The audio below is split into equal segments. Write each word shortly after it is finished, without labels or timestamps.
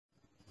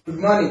Good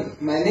morning.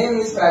 My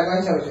name is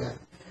Pragwan Chowcha,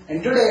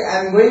 and today I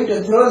am going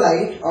to throw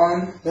light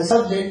on the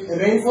subject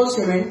reinforced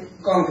cement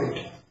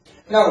concrete.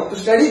 Now, to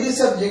study this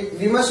subject,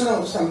 we must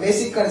know some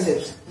basic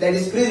concepts, that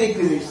is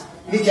prerequisites,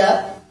 which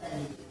are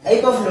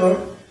type of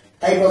load,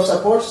 type of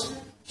supports,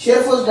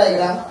 shear force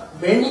diagram,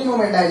 bending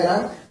moment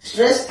diagram,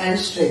 stress and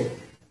strain.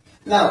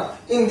 Now,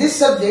 in this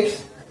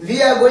subject,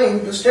 we are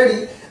going to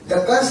study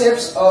the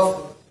concepts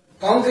of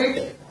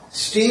concrete,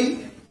 steel,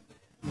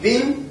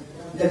 beam,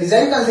 the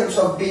design concepts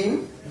of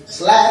beam,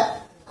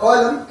 slab,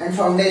 column and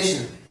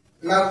foundation.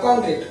 Now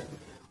concrete.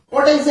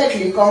 What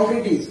exactly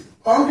concrete is?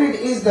 Concrete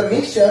is the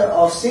mixture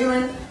of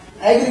cement,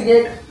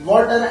 aggregate,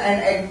 water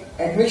and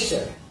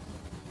admixture.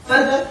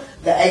 Further,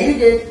 the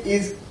aggregate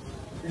is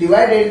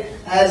divided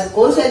as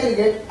coarse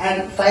aggregate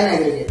and fine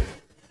aggregate.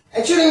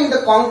 Actually, in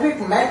the concrete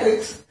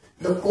matrix,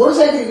 the coarse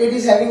aggregate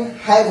is having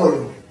high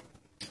volume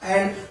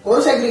and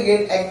coarse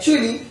aggregate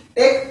actually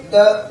take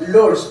the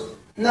loads.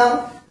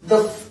 Now,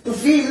 to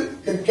fill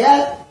the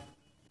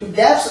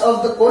gaps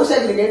of the coarse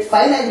aggregate,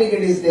 fine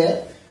aggregate is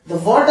there. The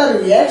water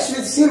reacts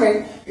with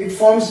cement, it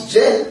forms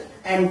gel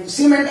and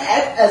cement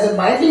acts as a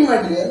binding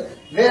material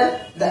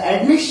where the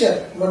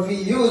admixture what we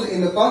use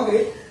in the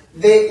concrete,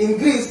 they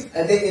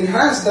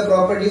enhance the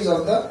properties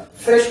of the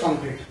fresh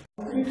concrete.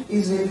 Concrete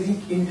is very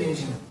weak in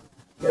tension,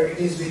 but it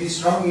is very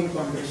strong in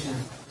compression.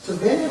 So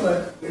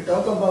whenever we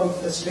talk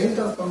about the strength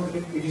of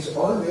concrete, it is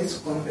always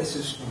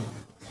compressive strength.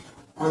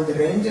 On the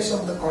ranges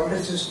of the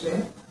compressive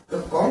strength,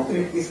 the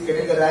concrete is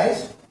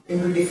categorized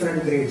into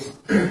different grades.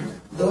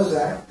 Those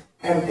are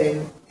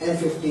M10,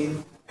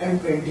 M15,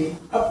 M20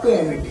 up to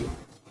M80.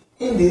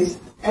 In this,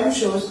 M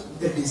shows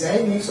the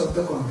design mix of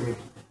the concrete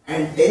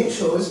and 10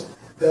 shows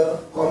the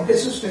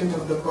compressive strength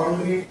of the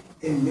concrete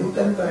in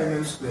Newton per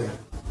mm square.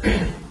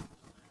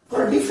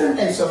 For different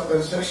types of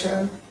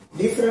construction,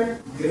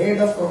 different grade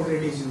of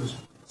concrete is used,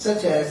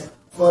 such as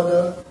for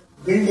the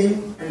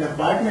building and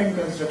apartment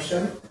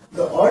construction,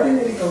 the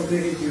ordinary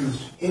concrete is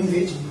used, in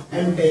which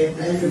M10,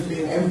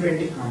 M15,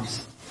 M20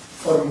 comes.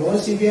 For more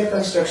severe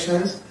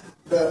constructions,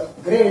 the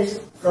grades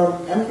from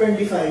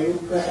M25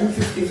 to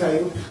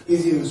M55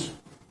 is used,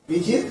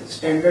 which is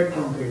standard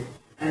concrete.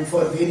 And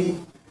for very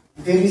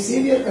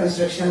severe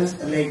constructions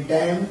like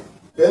dam,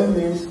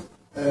 pavements,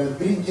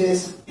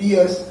 bridges,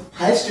 piers,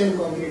 high strength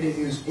concrete is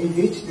used, in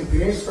which the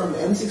grades from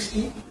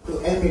M60 to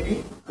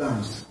M80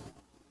 comes.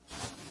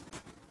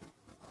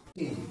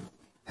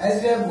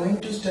 As we are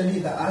going to study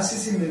the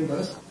RCC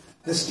members,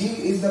 the steel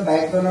is the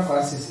backbone of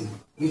RCC,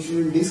 which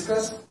we will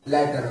discuss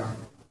later on.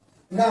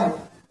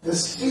 Now, the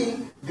steel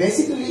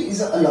basically is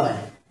an alloy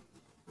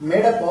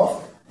made up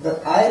of the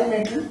iron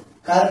metal,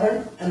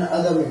 carbon and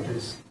other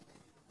metals.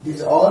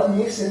 These all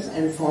mixes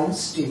and form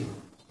steel.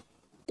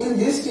 In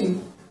this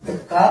steel, the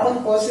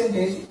carbon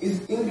percentage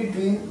is in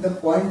between the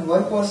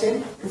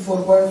 0.1% to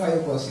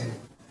 4.5%.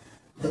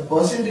 The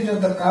percentage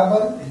of the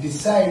carbon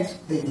decides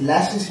the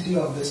elasticity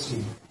of the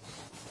steel.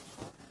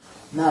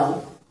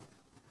 Now,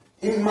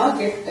 in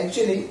market,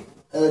 actually,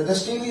 the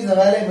steel is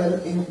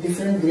available in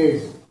different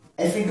grades.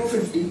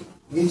 Fe250,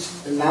 which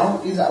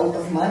now is out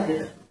of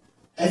market,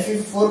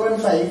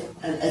 Fe415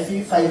 and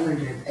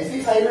Fe500.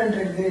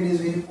 Fe500 grade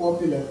is very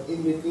popular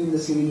in between the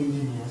civil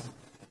engineers.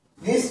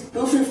 This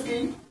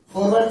 250,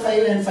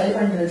 415 and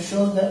 500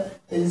 shows the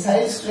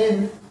tensile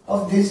strength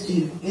of this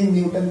steel in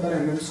Newton per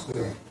mm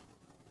square.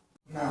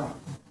 Now,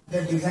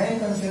 the design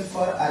concept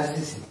for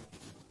RCC.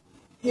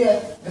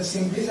 Here, the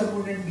simply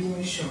supported beam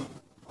is shown,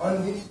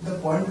 on which the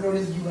point load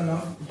is given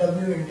of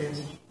W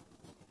intensity.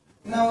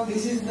 Now,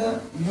 this is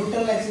the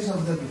neutral axis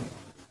of the beam.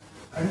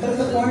 Under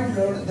the point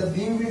load, the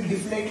beam will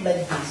deflect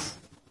like this.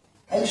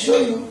 I'll show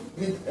you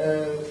with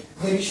a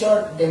very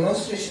short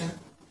demonstration.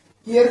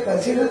 Here,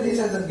 consider this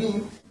as a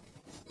beam.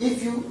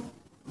 If you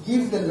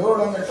give the load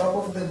on the top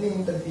of the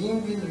beam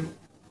will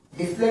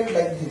deflect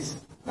like this.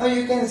 Now,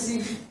 you can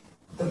see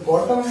the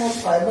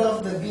bottommost fiber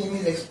of the beam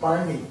is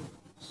expanding.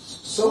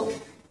 So,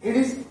 it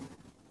is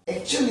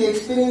actually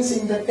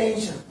experiencing the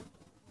tension,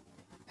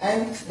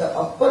 and the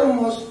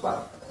uppermost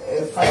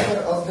fiber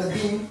of the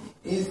beam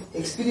is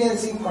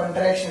experiencing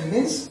contraction,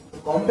 means the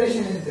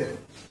compression is there.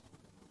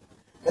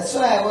 That's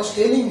why I was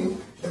telling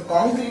you the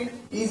concrete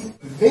is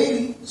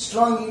very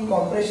strong in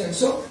compression.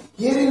 So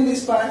here in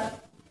this part,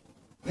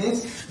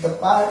 means the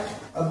part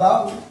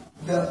above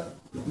the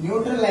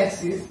neutral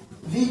axis,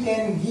 we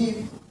can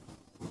give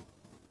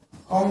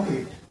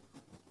concrete.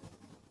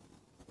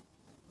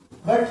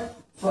 But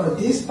for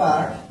this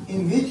part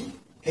in which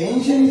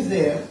tension is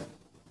there,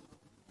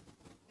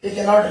 we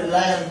cannot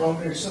rely on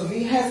concrete. So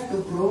we have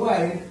to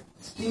provide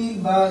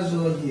steel bars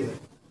over here.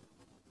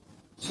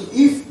 So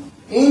if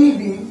any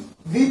beam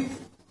with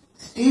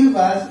steel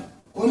bars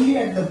only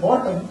at the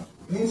bottom,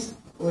 means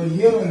over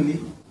here only,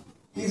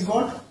 is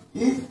what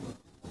is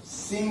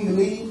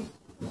singly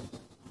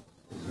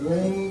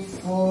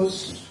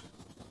reinforced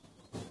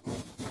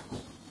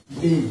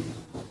beam.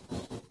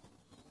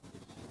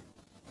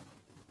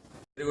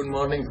 Good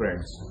morning,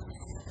 friends.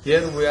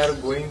 Here we are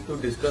going to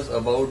discuss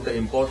about the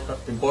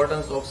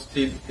importance of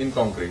steel in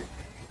concrete.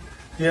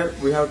 here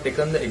we have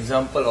taken the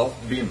example of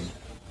beam.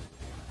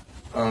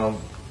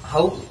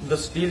 How the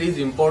steel is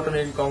important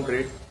in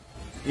concrete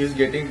is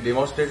getting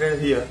demonstrated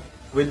here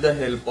with the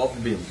help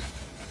of beam.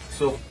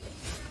 So,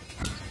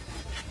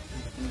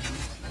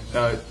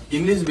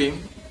 in this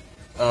beam,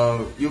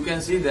 you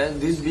can see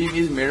that this beam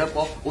is made up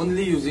of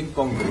only using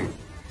concrete.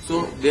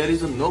 So there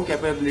is no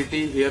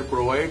capability here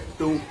provided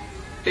to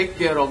take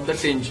care of the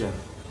tension.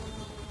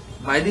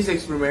 By this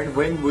experiment,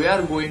 when we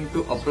are going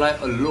to apply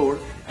a load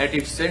at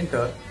its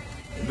center,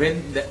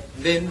 then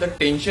the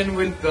tension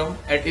will come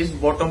at its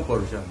bottom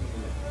portion.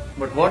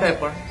 But what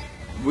happened?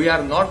 We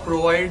are not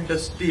provided the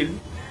steel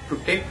to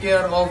take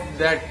care of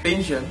that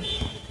tension.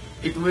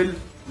 It will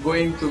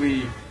going to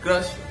be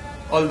crushed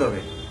all the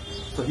way.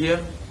 So here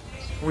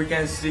we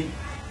can see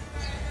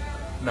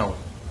now.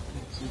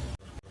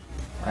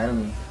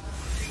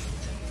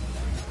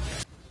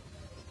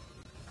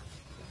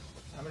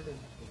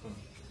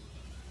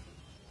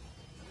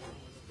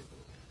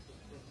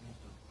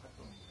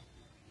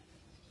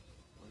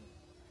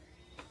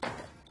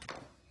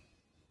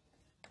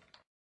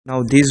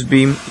 Now this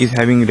beam is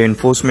having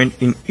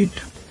reinforcement in it,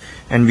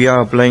 and we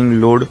are applying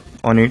load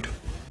on it,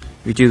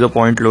 which is a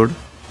point load,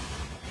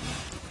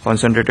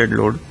 concentrated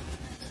load,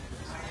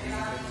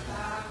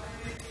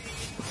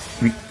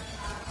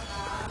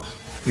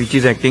 which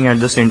is acting at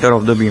the center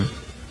of the beam.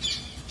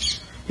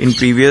 In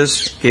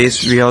previous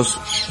case we have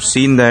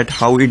seen that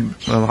how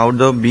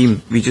the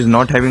beam which is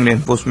not having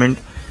reinforcement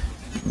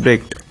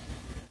break.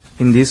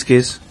 In this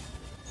case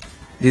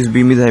this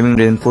beam is having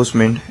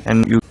reinforcement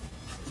and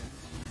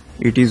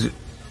it is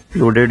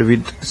loaded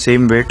with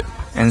same weight,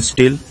 and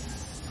still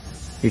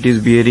it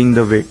is bearing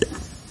the weight.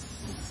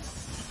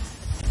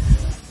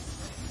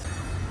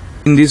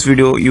 In this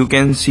video you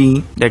can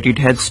see that it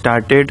had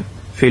started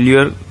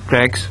failure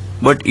cracks,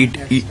 but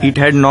it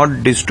had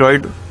not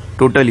destroyed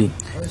totally.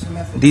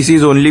 This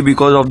is only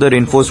because of the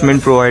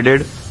reinforcement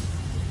provided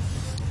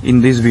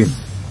in this beam.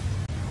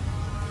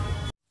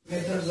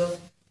 Methods of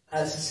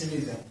RCC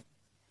design.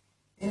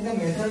 In the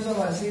methods of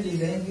RCC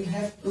design, we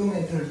have two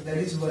methods, that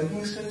is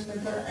working stress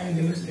method and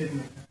limit state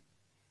method.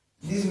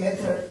 This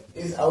method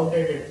is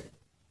outdated,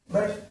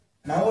 but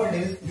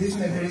nowadays this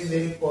method is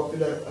very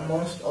popular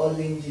amongst all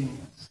the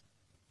engineers.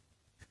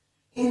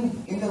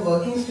 In the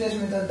working stress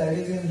method, that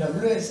is in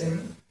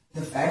WSM,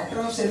 the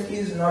factor of safety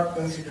is not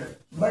considered,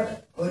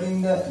 but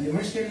in the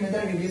limit state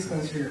method it is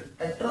considered.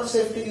 Factor of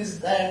safety is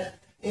that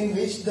in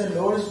which the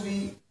loads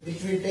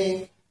which we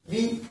take,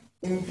 we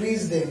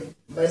increase them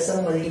by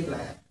some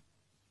multiplier.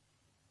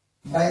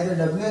 By the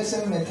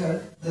WSM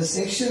method, the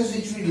sections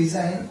which we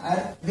design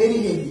are very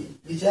heavy,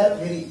 which are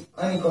very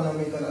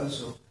uneconomical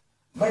also.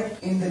 But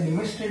in the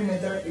limit state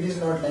method, it is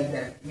not like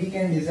that. We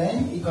can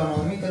design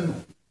economical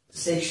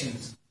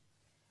sections.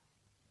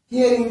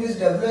 Here in this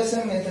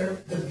WSM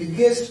method, the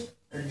biggest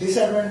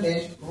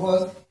disadvantage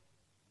was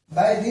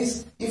by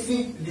this, if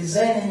we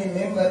design any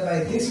member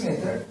by this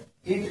method,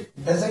 it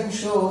doesn't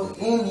show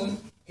any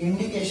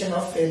indication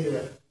of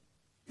failure.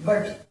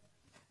 But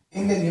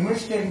in the limit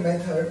state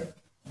method,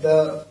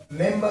 the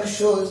member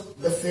shows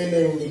the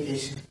failure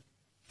indication.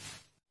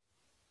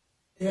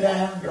 Here I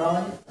have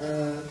drawn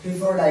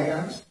 3-4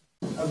 diagrams: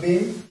 a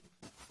beam,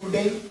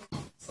 footing,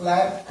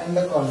 slab and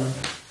the column.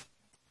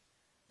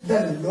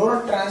 The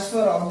load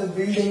transfer of the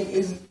building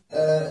is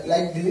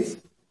like this: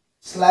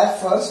 slab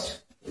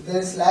first,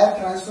 the slab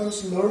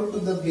transfers load to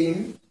the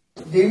beam,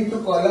 beam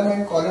to column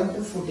and column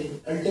to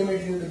footing,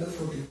 ultimately to the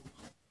footing.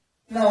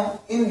 Now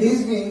in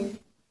this beam,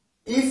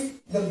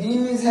 if the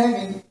beam is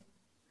having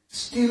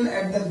steel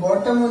at the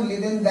bottom only,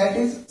 then that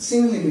is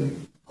single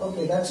beam.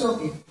 Okay, that's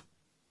okay.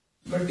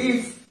 But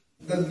if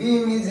the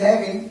beam is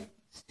having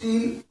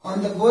steel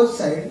on the both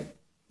sides,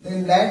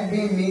 then that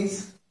beam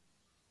is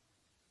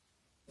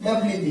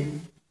doubly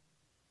beam.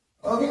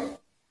 Okay,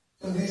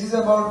 so this is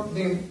about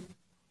beam.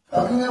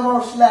 Talking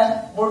about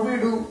slab, what we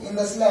do in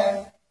the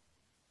slab?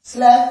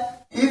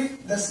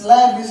 If the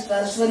slab is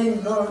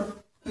transferring load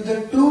to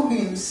the two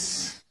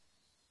beams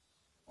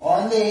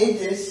on the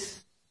edges,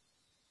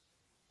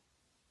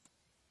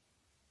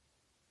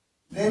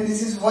 then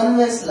this is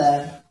one-way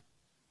slab.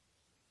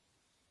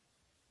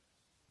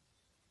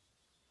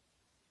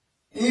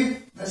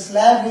 If the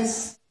slab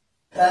is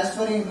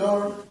transferring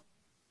load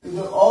to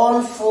the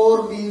all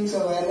four beams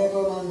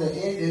available on the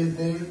edges,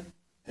 then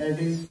that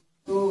is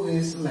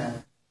two-way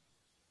slab.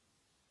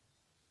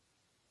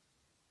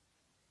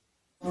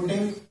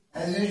 Footing,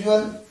 as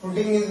usual,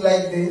 footing is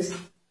like this.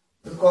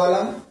 The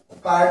column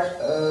part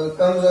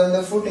comes on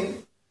the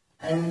footing,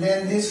 and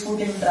then this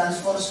footing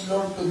transfers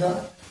load to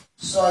the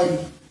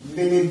soil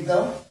beneath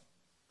the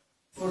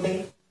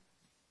footing,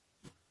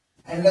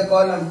 and the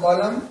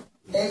column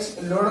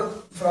takes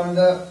load from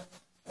the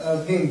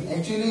beam.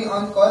 Actually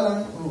on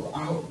column,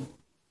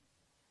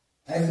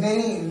 as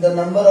many the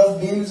number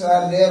of beams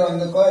are there on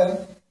the column,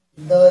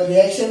 the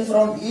reaction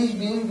from each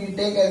beam we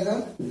take as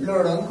a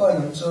load on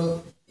column.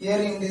 So here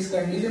in this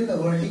condition the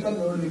vertical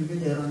load will be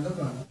there on the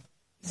column.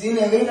 See, in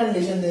every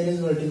condition there is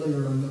vertical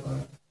load on the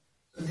column.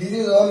 So this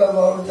is all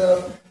about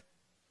the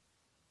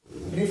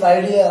brief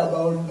idea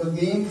about the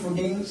beam,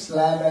 footing,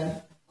 slab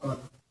and column.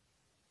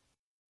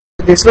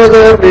 This was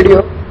our video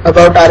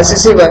about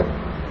RCC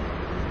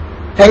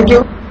 1. Thank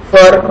you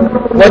for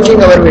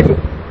watching our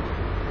video.